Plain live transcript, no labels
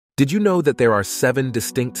Did you know that there are 7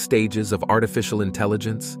 distinct stages of artificial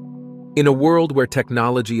intelligence? In a world where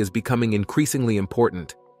technology is becoming increasingly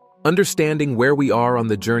important, understanding where we are on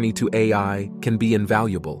the journey to AI can be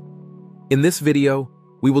invaluable. In this video,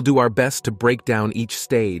 we will do our best to break down each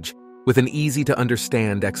stage with an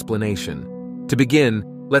easy-to-understand explanation. To begin,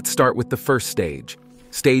 let's start with the first stage.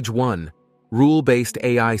 Stage 1. Rule-based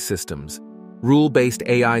AI systems. Rule-based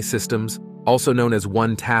AI systems, also known as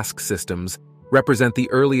one-task systems, represent the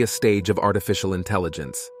earliest stage of artificial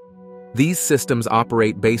intelligence. These systems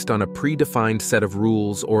operate based on a predefined set of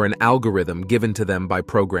rules or an algorithm given to them by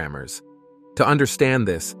programmers. To understand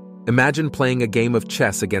this, imagine playing a game of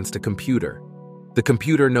chess against a computer. The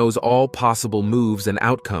computer knows all possible moves and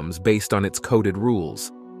outcomes based on its coded rules.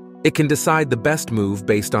 It can decide the best move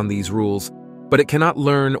based on these rules, but it cannot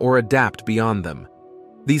learn or adapt beyond them.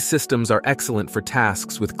 These systems are excellent for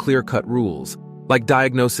tasks with clear-cut rules, like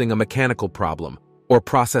diagnosing a mechanical problem or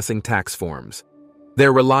processing tax forms.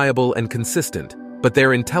 They're reliable and consistent, but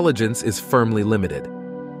their intelligence is firmly limited.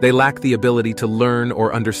 They lack the ability to learn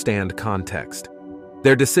or understand context.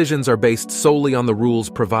 Their decisions are based solely on the rules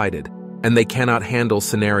provided, and they cannot handle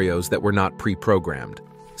scenarios that were not pre-programmed.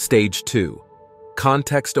 Stage 2.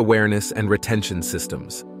 Context awareness and retention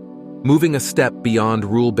systems. Moving a step beyond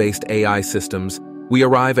rule-based AI systems, we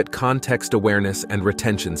arrive at context awareness and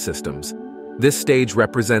retention systems. This stage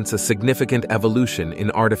represents a significant evolution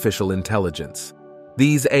in artificial intelligence.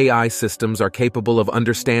 These AI systems are capable of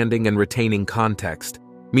understanding and retaining context,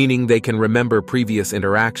 meaning they can remember previous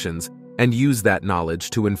interactions and use that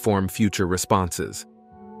knowledge to inform future responses.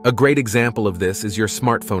 A great example of this is your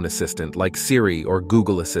smartphone assistant like Siri or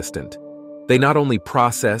Google Assistant. They not only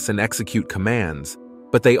process and execute commands,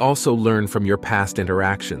 but they also learn from your past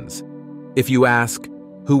interactions. If you ask,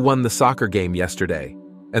 "Who won the soccer game yesterday?"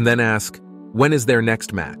 and then ask, "When is their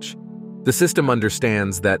next match?" the system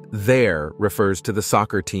understands that "their" refers to the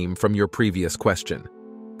soccer team from your previous question.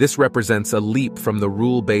 This represents a leap from the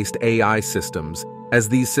rule-based AI systems, as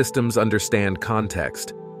these systems understand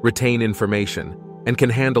context, retain information, and can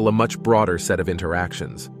handle a much broader set of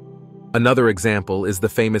interactions. Another example is the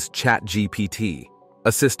famous ChatGPT,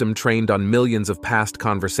 a system trained on millions of past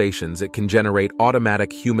conversations. It can generate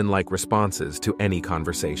automatic human-like responses to any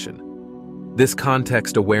conversation. This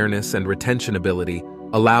context awareness and retention ability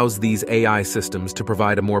allows these AI systems to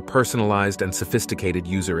provide a more personalized and sophisticated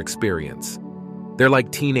user experience. They're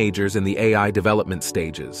like teenagers in the AI development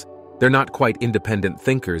stages. They're not quite independent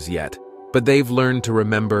thinkers yet, but they've learned to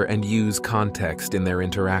remember and use context in their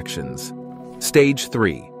interactions. Stage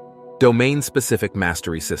 3. Domain-specific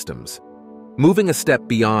mastery systems. Moving a step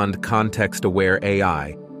beyond context-aware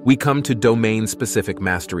AI, we come to domain-specific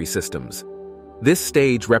mastery systems. This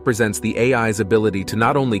stage represents the AI's ability to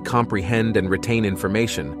not only comprehend and retain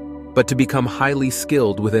information, but to become highly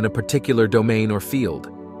skilled within a particular domain or field.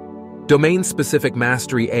 Domain-specific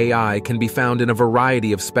mastery AI can be found in a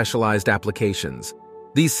variety of specialized applications.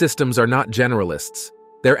 These systems are not generalists,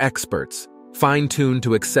 they're experts, fine-tuned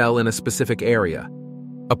to excel in a specific area.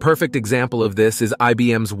 A perfect example of this is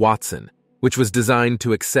IBM's Watson, which was designed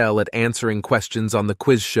to excel at answering questions on the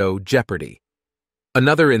quiz show Jeopardy!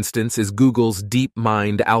 Another instance is Google's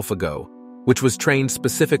DeepMind AlphaGo, which was trained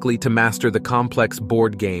specifically to master the complex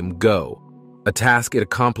board game Go, a task it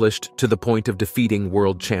accomplished to the point of defeating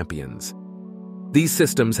world champions. These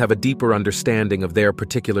systems have a deeper understanding of their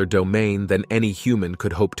particular domain than any human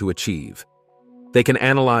could hope to achieve. They can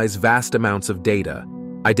analyze vast amounts of data,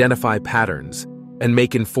 identify patterns, and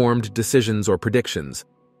make informed decisions or predictions,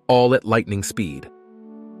 all at lightning speed.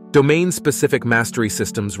 Domain-specific mastery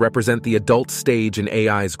systems represent the adult stage in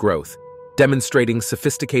AI's growth, demonstrating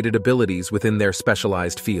sophisticated abilities within their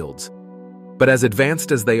specialized fields. But as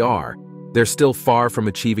advanced as they are, they're still far from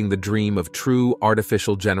achieving the dream of true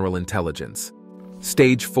artificial general intelligence.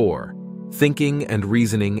 Stage 4. Thinking and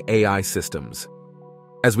reasoning AI systems.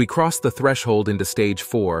 As we cross the threshold into Stage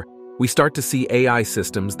 4, we start to see AI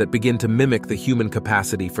systems that begin to mimic the human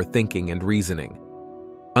capacity for thinking and reasoning.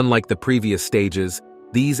 Unlike the previous stages,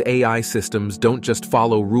 these AI systems don't just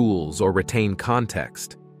follow rules or retain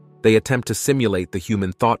context. They attempt to simulate the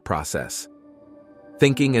human thought process.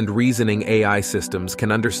 Thinking and reasoning AI systems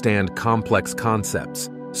can understand complex concepts,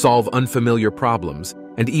 solve unfamiliar problems,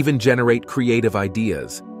 and even generate creative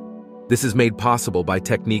ideas. This is made possible by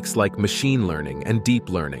techniques like machine learning and deep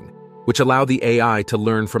learning, which allow the AI to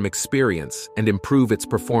learn from experience and improve its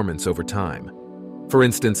performance over time. For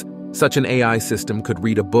instance, such an AI system could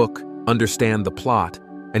read a book, understand the plot,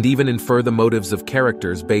 and even infer the motives of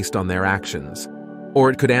characters based on their actions. Or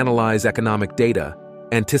it could analyze economic data,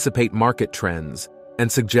 anticipate market trends,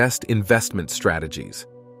 and suggest investment strategies.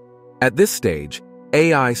 At this stage,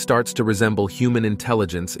 AI starts to resemble human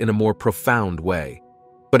intelligence in a more profound way.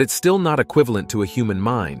 But it's still not equivalent to a human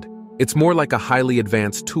mind. It's more like a highly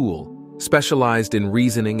advanced tool, specialized in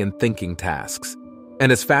reasoning and thinking tasks. And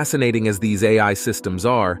as fascinating as these AI systems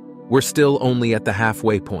are, we're still only at the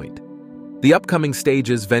halfway point. The upcoming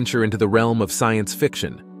stages venture into the realm of science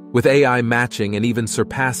fiction, with AI matching and even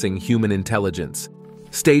surpassing human intelligence.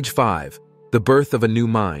 Stage 5. The birth of a new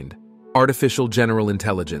mind. Artificial General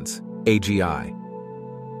Intelligence, AGI.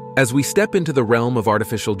 As we step into the realm of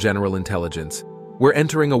artificial general intelligence, we're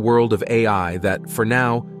entering a world of AI that, for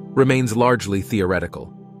now, remains largely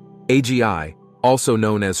theoretical. AGI, also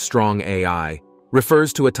known as strong AI,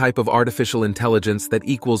 refers to a type of artificial intelligence that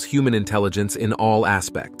equals human intelligence in all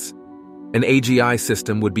aspects. An AGI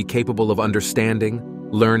system would be capable of understanding,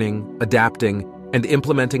 learning, adapting, and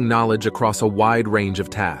implementing knowledge across a wide range of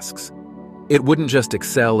tasks. It wouldn't just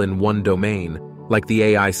excel in one domain, like the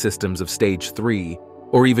AI systems of Stage 3,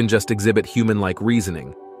 or even just exhibit human-like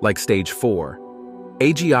reasoning, like Stage 4.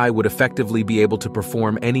 AGI would effectively be able to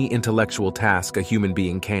perform any intellectual task a human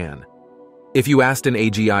being can. If you asked an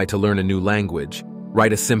AGI to learn a new language,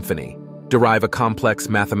 write a symphony, derive a complex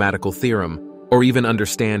mathematical theorem, or even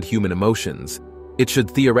understand human emotions, it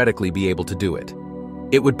should theoretically be able to do it.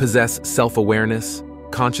 It would possess self-awareness,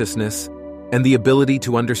 consciousness, and the ability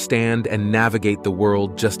to understand and navigate the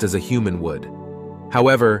world just as a human would.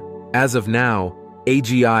 However, as of now,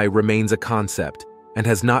 AGI remains a concept and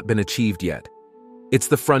has not been achieved yet. It's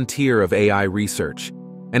the frontier of AI research,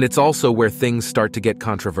 and it's also where things start to get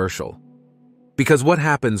controversial. Because what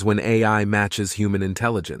happens when AI matches human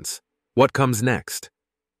intelligence? What comes next?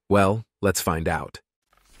 Well, let's find out.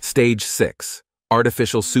 Stage 6.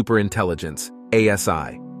 Artificial Superintelligence,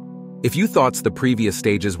 ASI. If you thought the previous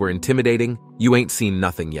stages were intimidating, you ain't seen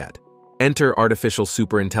nothing yet. Enter Artificial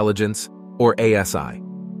Superintelligence, or ASI.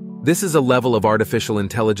 This is a level of artificial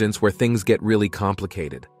intelligence where things get really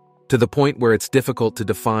complicated, to the point where it's difficult to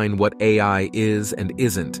define what AI is and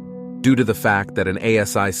isn't, due to the fact that an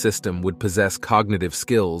ASI system would possess cognitive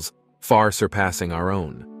skills far surpassing our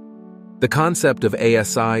own. The concept of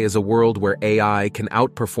ASI is a world where AI can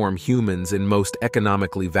outperform humans in most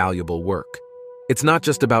economically valuable work. It's not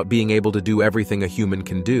just about being able to do everything a human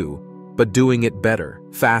can do, but doing it better,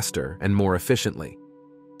 faster, and more efficiently.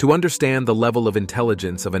 To understand the level of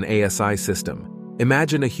intelligence of an ASI system,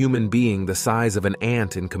 imagine a human being the size of an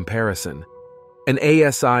ant in comparison. An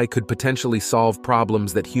ASI could potentially solve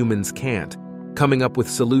problems that humans can't, coming up with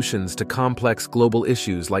solutions to complex global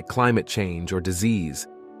issues like climate change or disease.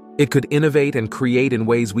 It could innovate and create in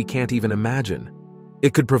ways we can't even imagine.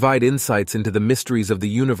 It could provide insights into the mysteries of the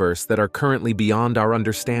universe that are currently beyond our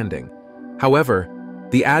understanding. However,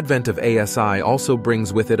 the advent of ASI also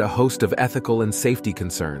brings with it a host of ethical and safety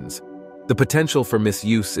concerns. The potential for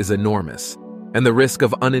misuse is enormous, and the risk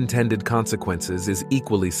of unintended consequences is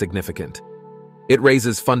equally significant. It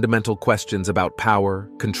raises fundamental questions about power,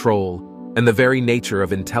 control, and the very nature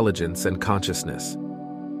of intelligence and consciousness.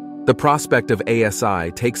 The prospect of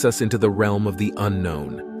ASI takes us into the realm of the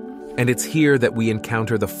unknown, and it's here that we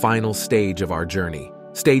encounter the final stage of our journey.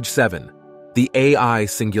 Stage 7. The AI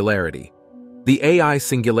Singularity. The AI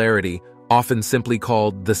Singularity, often simply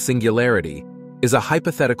called the Singularity, is a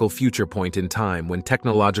hypothetical future point in time when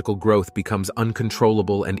technological growth becomes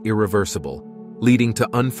uncontrollable and irreversible, leading to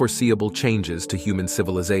unforeseeable changes to human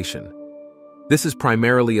civilization. This is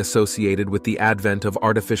primarily associated with the advent of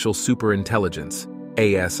artificial superintelligence,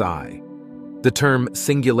 ASI. The term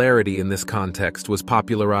singularity in this context was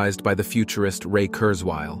popularized by the futurist Ray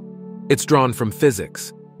Kurzweil. It's drawn from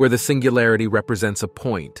physics, where the singularity represents a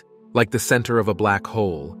point, like the center of a black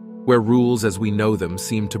hole, where rules as we know them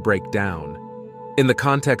seem to break down. In the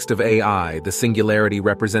context of AI, the singularity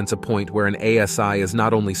represents a point where an ASI is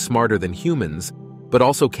not only smarter than humans, but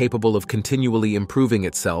also capable of continually improving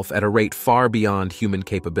itself at a rate far beyond human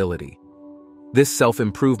capability. This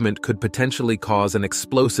self-improvement could potentially cause an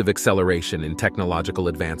explosive acceleration in technological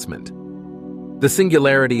advancement. The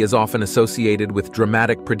singularity is often associated with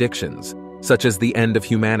dramatic predictions, such as the end of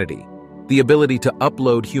humanity, the ability to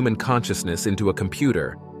upload human consciousness into a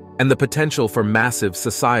computer, and the potential for massive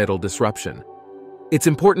societal disruption. It's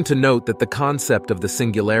important to note that the concept of the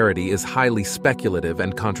singularity is highly speculative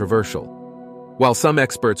and controversial. While some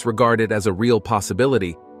experts regard it as a real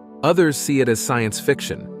possibility, others see it as science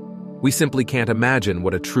fiction. We simply can't imagine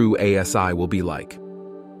what a true ASI will be like.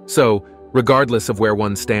 So, regardless of where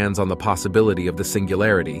one stands on the possibility of the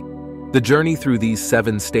singularity, the journey through these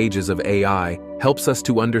 7 stages of AI helps us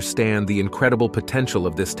to understand the incredible potential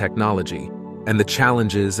of this technology and the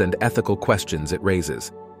challenges and ethical questions it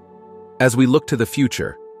raises. As we look to the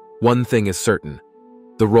future, one thing is certain: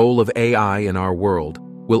 the role of AI in our world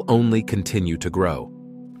will only continue to grow.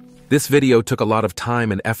 This video took a lot of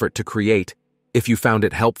time and effort to create. If you found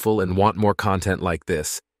it helpful and want more content like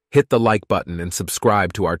this, hit the like button and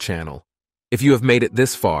subscribe to our channel. If you have made it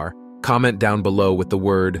this far, comment down below with the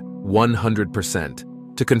word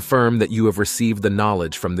 100% to confirm that you have received the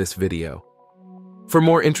knowledge from this video. For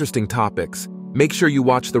more interesting topics, make sure you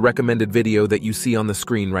watch the recommended video that you see on the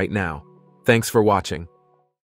screen right now. Thanks for watching.